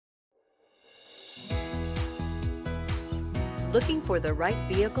Looking for the right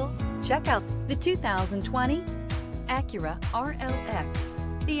vehicle? Check out the 2020 Acura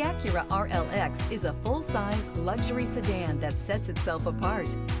RLX. The Acura RLX is a full-size luxury sedan that sets itself apart.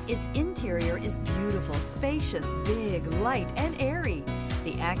 Its interior is beautiful, spacious, big, light, and airy.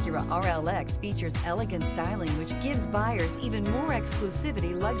 The Acura RLX features elegant styling which gives buyers even more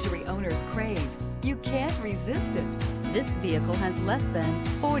exclusivity luxury owners crave. You can't resist it. This vehicle has less than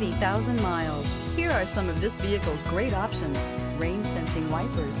 40,000 miles. Here are some of this vehicle's great options: rain-sensing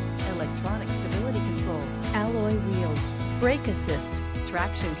wipers, electronic stability control, alloy wheels, brake assist,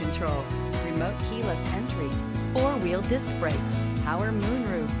 traction control, remote keyless entry, four-wheel disc brakes, power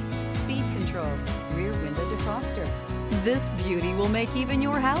moonroof, speed control, rear window defroster. This beauty will make even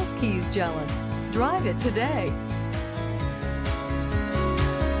your house keys jealous. Drive it today.